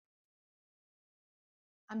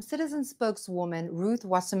I'm Citizen Spokeswoman Ruth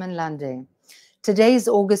Wasserman Lande. Today is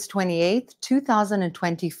August 28th,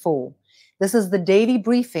 2024. This is the daily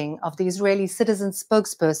briefing of the Israeli Citizen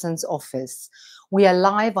Spokesperson's Office. We are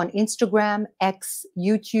live on Instagram, X,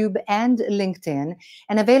 YouTube, and LinkedIn,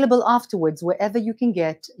 and available afterwards wherever you can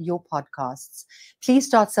get your podcasts. Please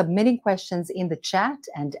start submitting questions in the chat,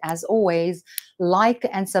 and as always, like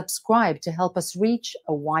and subscribe to help us reach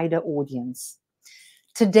a wider audience.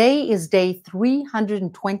 Today is day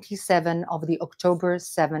 327 of the October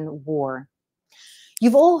 7 war.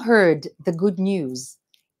 You've all heard the good news.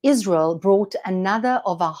 Israel brought another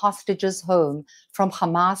of our hostages home from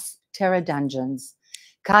Hamas terror dungeons.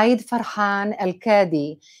 Farhan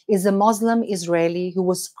al-Kadi is a Muslim Israeli who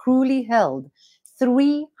was cruelly held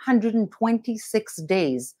 326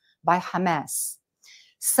 days by Hamas.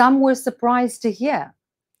 Some were surprised to hear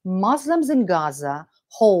Muslims in Gaza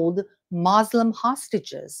hold Muslim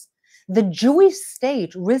hostages. The Jewish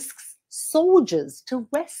state risks soldiers to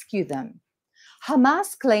rescue them.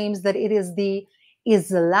 Hamas claims that it is the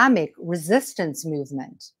Islamic resistance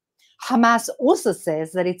movement. Hamas also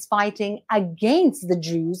says that it's fighting against the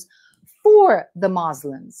Jews for the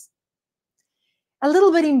Muslims. A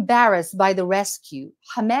little bit embarrassed by the rescue,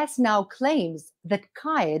 Hamas now claims that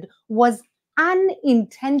Qaid was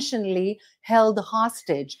unintentionally held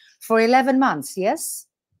hostage for 11 months, yes?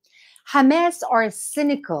 Hamas are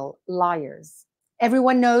cynical liars.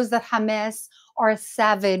 Everyone knows that Hamas are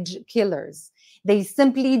savage killers. They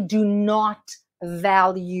simply do not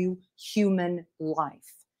value human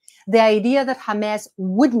life. The idea that Hamas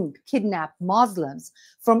wouldn't kidnap Muslims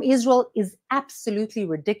from Israel is absolutely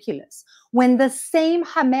ridiculous, when the same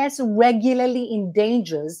Hamas regularly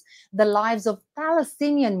endangers the lives of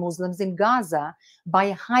Palestinian Muslims in Gaza by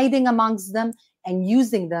hiding amongst them and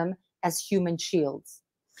using them as human shields.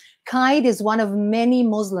 Qaid is one of many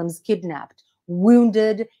Muslims kidnapped,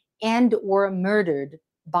 wounded, and or murdered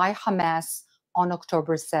by Hamas on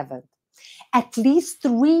October 7th. At least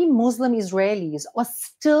 3 Muslim Israelis are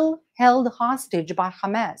still held hostage by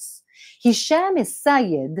Hamas. Hisham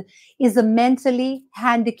Sayed is a mentally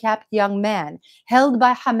handicapped young man held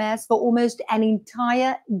by Hamas for almost an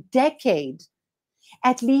entire decade.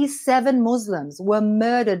 At least 7 Muslims were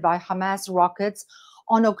murdered by Hamas rockets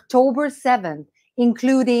on October 7th,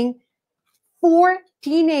 including 4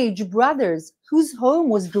 teenage brothers whose home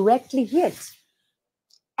was directly hit.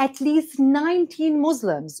 At least 19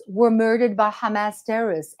 Muslims were murdered by Hamas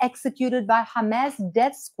terrorists, executed by Hamas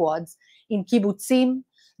death squads in kibbutzim,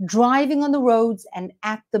 driving on the roads and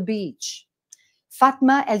at the beach.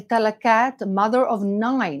 Fatma el-Talakat, mother of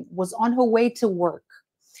 9, was on her way to work.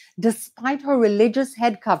 Despite her religious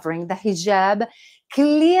head covering, the hijab,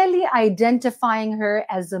 clearly identifying her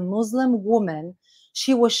as a Muslim woman,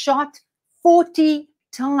 she was shot 40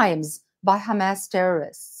 times by Hamas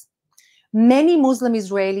terrorists. Many Muslim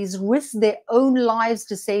Israelis risked their own lives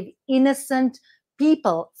to save innocent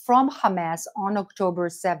people from Hamas on October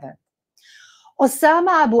 7th.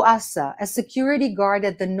 Osama Abu Assa, a security guard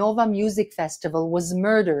at the Nova Music Festival, was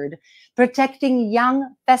murdered, protecting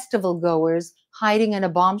young festival goers hiding in a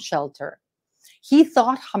bomb shelter. He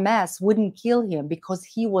thought Hamas wouldn't kill him because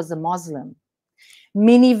he was a Muslim.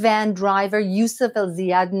 Minivan driver Yusuf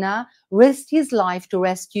El-Ziadna risked his life to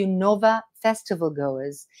rescue Nova festival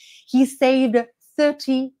goers. He saved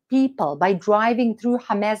 30 people by driving through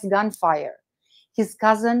Hamas gunfire. His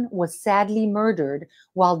cousin was sadly murdered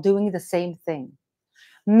while doing the same thing.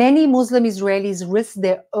 Many Muslim Israelis risked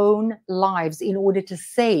their own lives in order to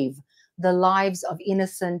save the lives of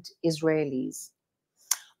innocent Israelis.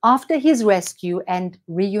 After his rescue and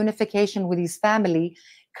reunification with his family,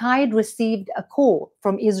 Qaid received a call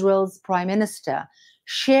from Israel's Prime Minister,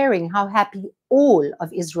 sharing how happy all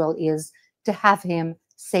of Israel is to have him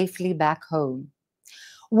safely back home.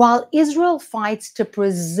 While Israel fights to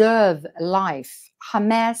preserve life,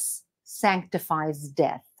 Hamas sanctifies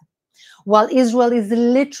death. While Israel is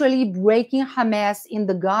literally breaking Hamas in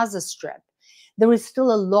the Gaza Strip, there is still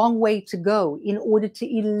a long way to go in order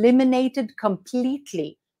to eliminate it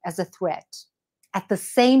completely as a threat. At the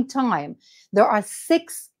same time, there are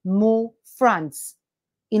 6 more fronts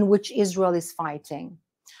in which Israel is fighting.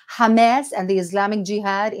 Hamas and the Islamic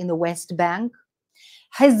Jihad in the West Bank,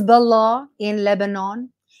 Hezbollah in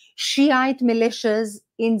Lebanon, Shiite militias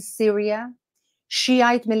in Syria,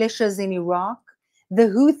 Shiite militias in Iraq, the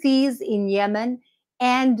Houthis in Yemen,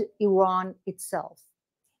 and Iran itself.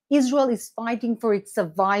 Israel is fighting for its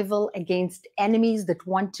survival against enemies that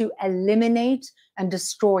want to eliminate and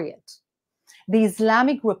destroy it. The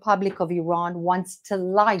Islamic Republic of Iran wants to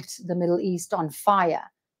light the Middle East on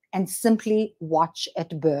fire and simply watch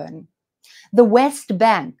it burn. The West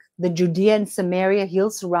Bank, the Judea and Samaria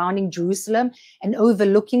hills surrounding Jerusalem and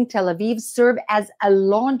overlooking Tel Aviv serve as a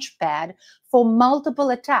launch pad for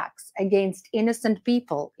multiple attacks against innocent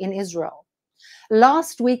people in Israel.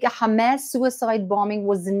 Last week, a Hamas suicide bombing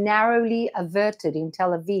was narrowly averted in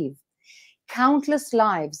Tel Aviv. Countless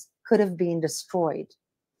lives could have been destroyed.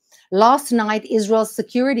 Last night, Israel's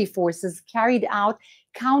security forces carried out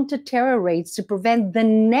counter-terror raids to prevent the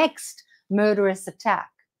next murderous attack.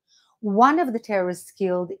 One of the terrorists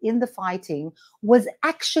killed in the fighting was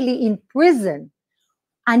actually in prison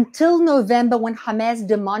until November, when Hamas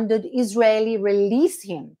demanded Israeli release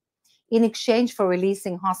him in exchange for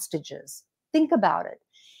releasing hostages. Think about it.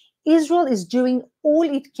 Israel is doing all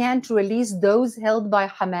it can to release those held by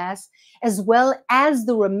Hamas, as well as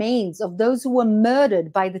the remains of those who were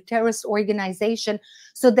murdered by the terrorist organization,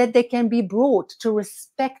 so that they can be brought to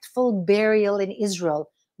respectful burial in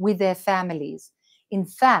Israel with their families. In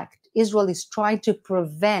fact, Israel is trying to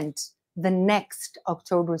prevent the next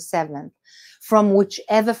October 7th from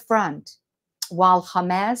whichever front, while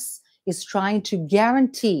Hamas is trying to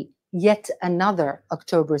guarantee yet another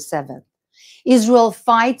October 7th. Israel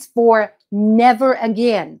fights for never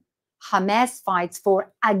again. Hamas fights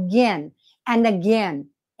for again and again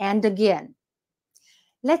and again.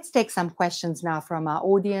 Let's take some questions now from our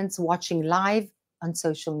audience watching live on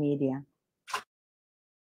social media.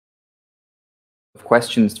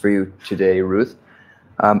 Questions for you today, Ruth.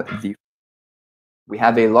 We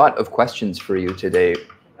have a lot of questions for you today.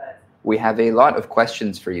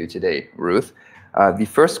 Ruth. The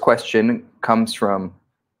first question comes from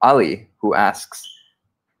Ali, who asks,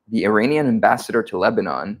 the Iranian ambassador to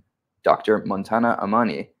Lebanon, Dr. Montana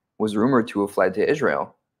Amani, was rumored to have fled to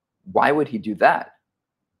Israel. Why would he do that?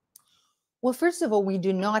 Well, first of all, we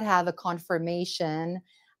do not have a confirmation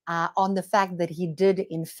on the fact that he did,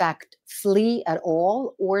 in fact, flee at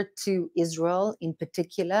all, or to Israel in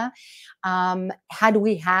particular. Had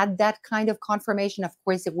we had that kind of confirmation, of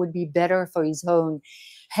course, it would be better for his own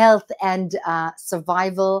health and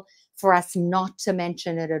survival for us not to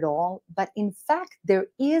mention it at all. But in fact, there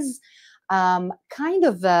is kind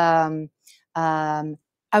of a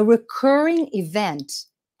recurring event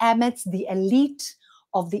amidst the elite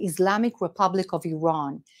of the Islamic Republic of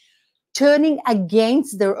Iran, turning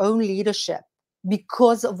against their own leadership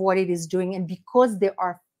because of what it is doing and because they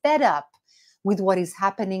are fed up with what is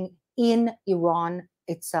happening in Iran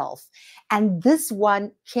itself. And this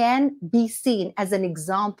one can be seen as an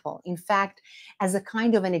example, in fact, as a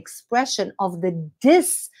kind of an expression of the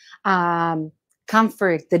discomfort,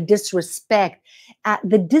 the disrespect,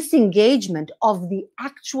 the disengagement of the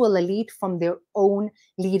actual elite from their own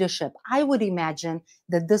leadership. I would imagine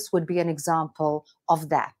that this would be an example of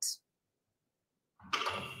that.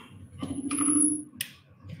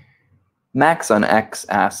 Max on X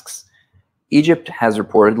asks, Egypt has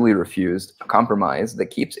reportedly refused a compromise that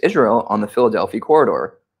keeps Israel on the Philadelphia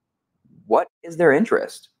corridor. What is their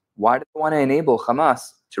interest? Why do they want to enable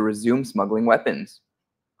Hamas to resume smuggling weapons?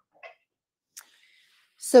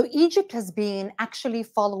 So Egypt has been actually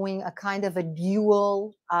following a kind of a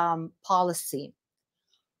dual policy.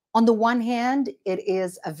 On the one hand, it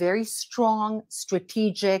is a very strong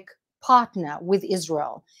strategic partner with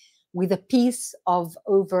Israel, with a peace of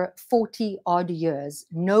over 40 odd years,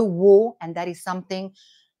 no war, and that is something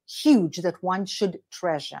huge that one should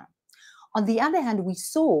treasure. On the other hand, we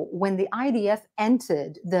saw when the IDF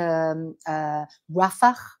entered the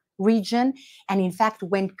Rafah region, and in fact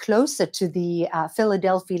went closer to the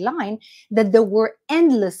Philadelphia line, that there were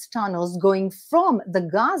endless tunnels going from the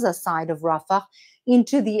Gaza side of Rafah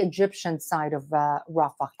into the Egyptian side of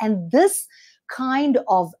Rafah. And this kind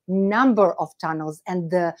of number of tunnels and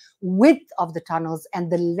the width of the tunnels and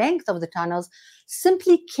the length of the tunnels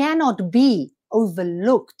simply cannot be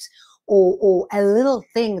overlooked, or a little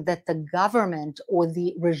thing that the government or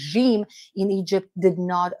the regime in Egypt did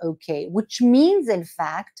not okay, which means, in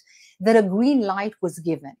fact, that a green light was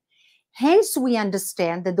given. Hence, we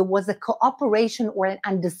understand that there was a cooperation or an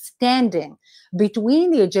understanding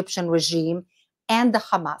between the Egyptian regime and the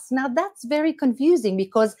Hamas. Now, that's very confusing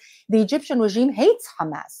because the Egyptian regime hates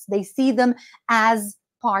Hamas. They see them as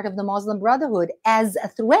part of the Muslim Brotherhood, as a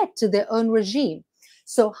threat to their own regime.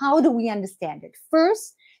 So how do we understand it?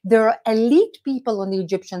 First, there are elite people on the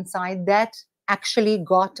Egyptian side that actually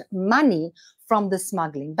got money from the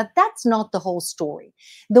smuggling, but that's not the whole story.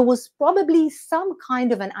 There was probably some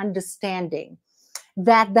kind of an understanding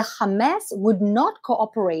that the Hamas would not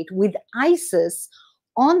cooperate with ISIS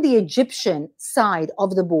on the Egyptian side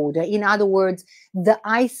of the border. In other words, the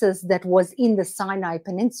ISIS that was in the Sinai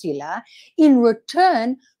Peninsula, in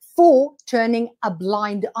return for turning a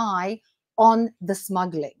blind eye on the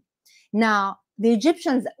smuggling. Now, The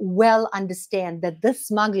Egyptians well understand that this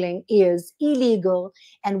smuggling is illegal,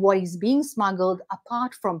 and what is being smuggled,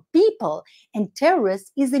 apart from people and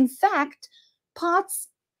terrorists, is in fact parts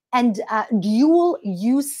and dual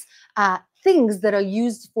use things that are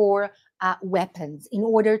used for weapons in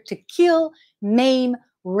order to kill, maim,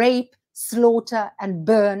 rape, slaughter, and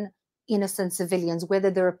burn innocent civilians, whether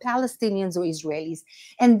they're Palestinians or Israelis.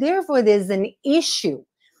 And therefore, there's an issue.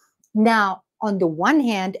 Now, on the one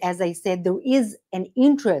hand, as I said, there is an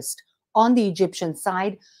interest on the Egyptian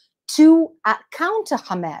side to counter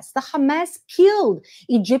Hamas. The Hamas killed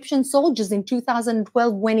Egyptian soldiers in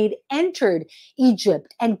 2012 when it entered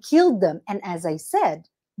Egypt and killed them. And as I said,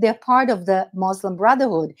 they're part of the Muslim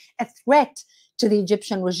Brotherhood, a threat to the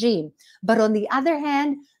Egyptian regime. But on the other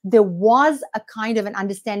hand, there was a kind of an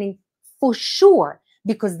understanding for sure,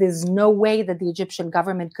 because there's no way that the Egyptian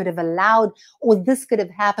government could have allowed, or this could have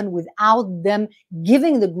happened without them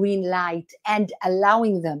giving the green light and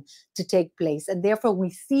allowing them to take place. And therefore, we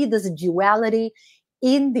see this duality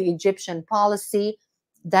in the Egyptian policy.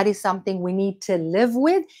 That is something we need to live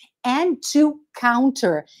with and to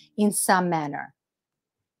counter in some manner.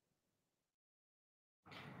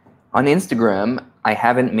 On Instagram, I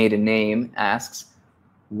haven't made a name asks,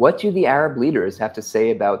 what do the Arab leaders have to say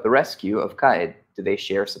about the rescue of Qaid? Do they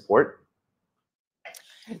share support?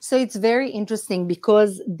 So it's very interesting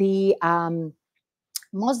because the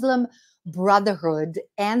Muslim Brotherhood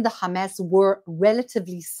and the Hamas were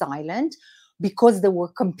relatively silent because they were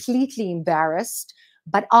completely embarrassed.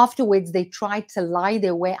 But afterwards, they tried to lie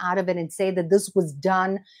their way out of it and say that this was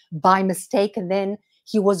done by mistake. And then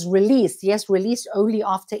he was released. Yes, released only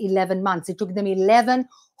after 11 months. It took them 11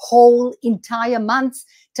 whole entire months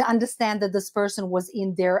to understand that this person was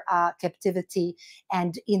in their captivity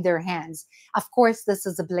and in their hands. Of course, this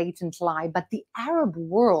is a blatant lie, but the Arab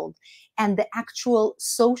world and the actual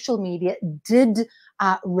social media did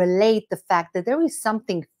relate the fact that there is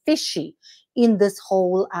something fishy in this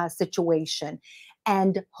whole situation.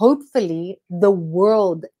 And hopefully the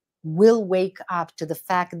world will wake up to the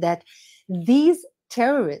fact that these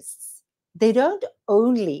terrorists, they don't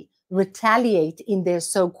only retaliate in their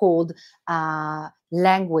so-called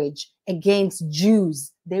language against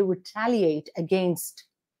Jews, they retaliate against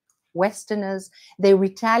Westerners, they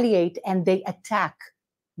retaliate and they attack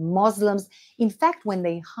Muslims. In fact, when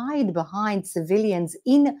they hide behind civilians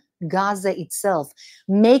in Gaza itself,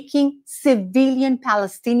 making civilian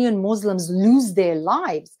Palestinian Muslims lose their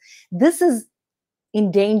lives, this is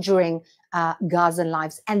endangering Gazan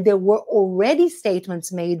lives. And there were already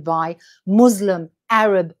statements made by Muslim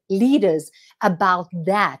Arab leaders about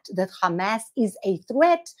that Hamas is a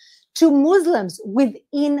threat to Muslims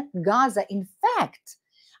within Gaza. In fact,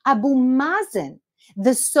 Abu Mazen,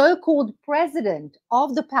 the so-called president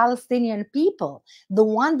of the Palestinian people, the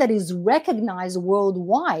one that is recognized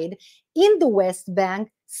worldwide in the West Bank,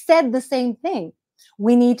 said the same thing.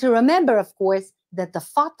 We need to remember, of course, that the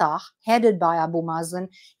Fatah, headed by Abu Mazen,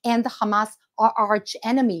 and the Hamas are arch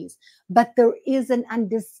enemies. But there is an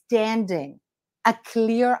understanding, a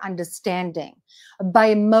clear understanding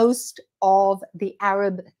by most of the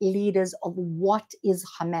Arab leaders of what is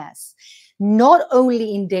Hamas. Not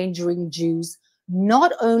only endangering Jews,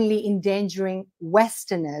 not only endangering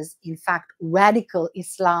Westerners, in fact, radical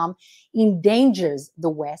Islam endangers the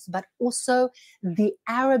West, but also the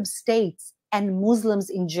Arab states and Muslims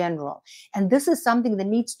in general. And this is something that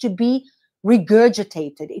needs to be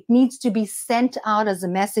regurgitated. It needs to be sent out as a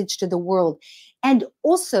message to the world and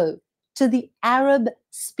also to the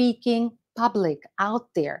Arab-speaking public out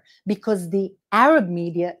there, because the Arab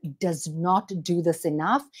media does not do this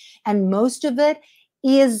enough. And most of it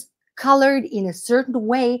is colored in a certain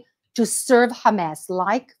way to serve Hamas,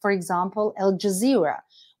 like, for example, Al Jazeera,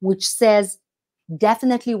 which says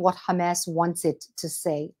definitely what Hamas wants it to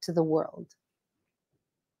say to the world.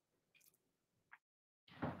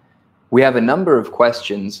 We have a number of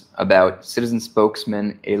questions about Citizen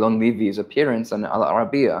Spokesman Eylon Levy's appearance on Al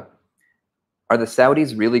Arabiya. Are the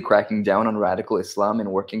Saudis really cracking down on radical Islam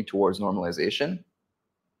and working towards normalization?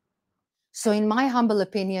 So in my humble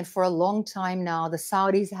opinion, for a long time now, the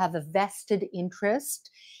Saudis have a vested interest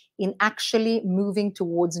in actually moving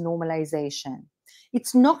towards normalization.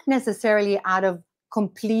 It's not necessarily out of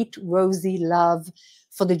complete rosy love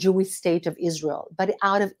for the Jewish state of Israel, but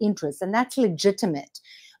out of interest. And that's legitimate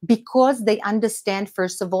because they understand,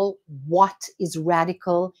 first of all, what is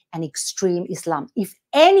radical and extreme Islam. If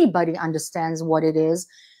anybody understands what it is,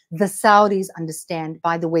 the Saudis understand.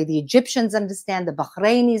 By the way, the Egyptians understand, the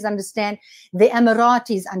Bahrainis understand, the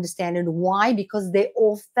Emiratis understand. And why? Because they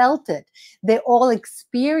all felt it. They all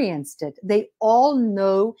experienced it. They all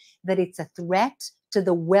know that it's a threat to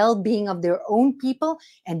the well-being of their own people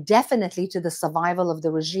and definitely to the survival of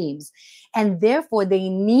the regimes. And therefore, they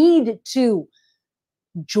need to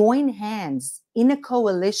join hands in a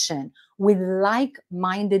coalition with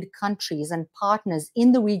like-minded countries and partners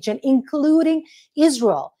in the region, including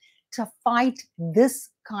Israel, to fight this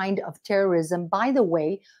kind of terrorism, by the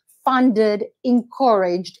way, funded,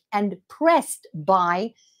 encouraged, and pressed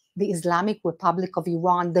by the Islamic Republic of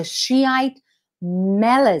Iran, the Shiite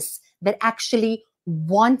malice that actually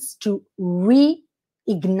wants to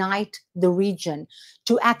reignite the region,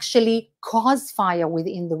 to actually cause fire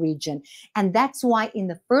within the region. And that's why, in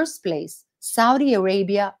the first place, Saudi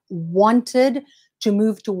Arabia wanted to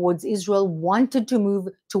move towards Israel, wanted to move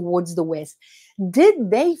towards the West.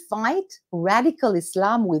 Did they fight radical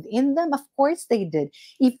Islam within them? Of course they did.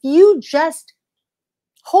 If you just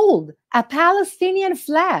hold a Palestinian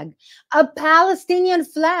flag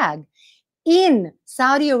in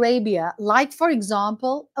Saudi Arabia, like, for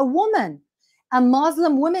example, a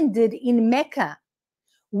Muslim woman did in Mecca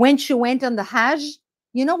when she went on the Hajj,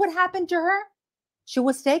 you know what happened to her? She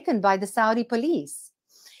was taken by the Saudi police.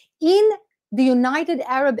 In the United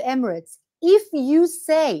Arab Emirates, if you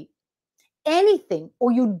say anything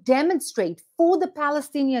or you demonstrate for the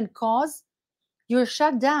Palestinian cause, you're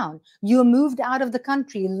shut down. You're moved out of the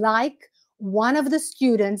country, like one of the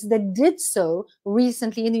students that did so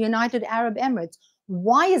recently in the United Arab Emirates.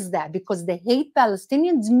 Why is that? Because they hate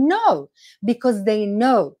Palestinians? No, because they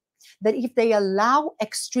know that if they allow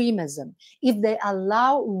extremism, if they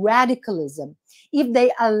allow radicalism, if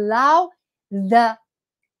they allow the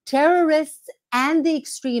terrorists and the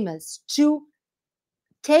extremists to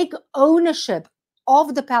take ownership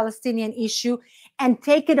of the Palestinian issue and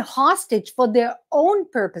take it hostage for their own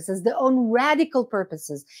purposes, their own radical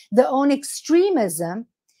purposes, their own extremism,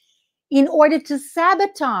 in order to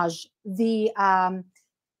sabotage the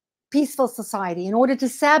peaceful society, in order to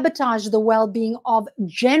sabotage the well-being of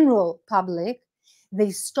general public,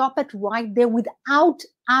 they stop it right there without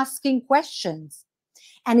asking questions.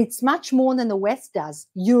 And it's much more than the West does.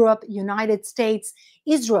 Europe, United States,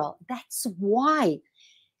 Israel. That's why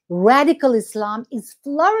radical Islam is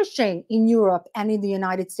flourishing in Europe and in the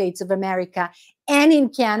United States of America and in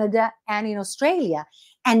Canada and in Australia,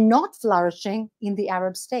 and not flourishing in the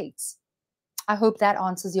Arab states. I hope that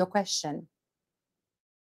answers your question.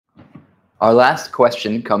 Our last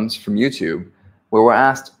question comes from YouTube, where we're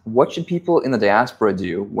asked, what should people in the diaspora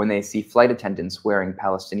do when they see flight attendants wearing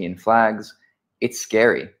Palestinian flags? It's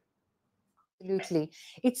scary. Absolutely.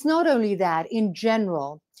 It's not only that. In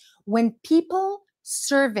general, when people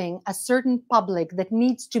serving a certain public that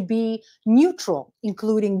needs to be neutral,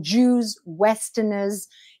 including Jews, Westerners,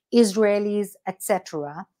 Israelis,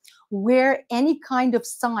 etc., wear any kind of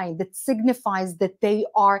sign that signifies that they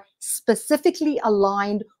are specifically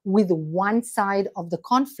aligned with one side of the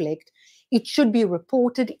conflict, it should be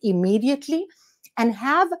reported immediately, and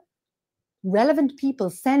have relevant people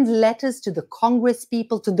send letters to the Congress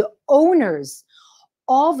people, to the owners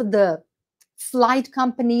of the flight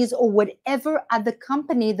companies or whatever other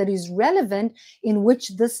company that is relevant in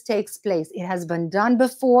which this takes place. It has been done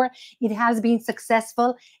before, it has been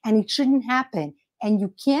successful, and it shouldn't happen. And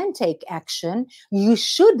you can take action, you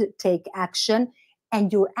should take action,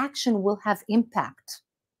 and your action will have impact.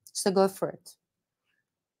 So go for it.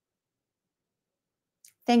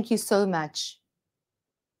 Thank you so much.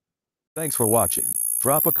 Thanks for watching.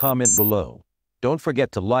 Drop a comment below. Don't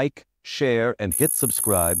forget to like, share, and hit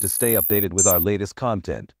subscribe to stay updated with our latest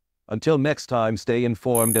content. Until next time, stay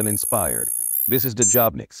informed and inspired. This is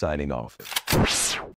DaJobnik signing off.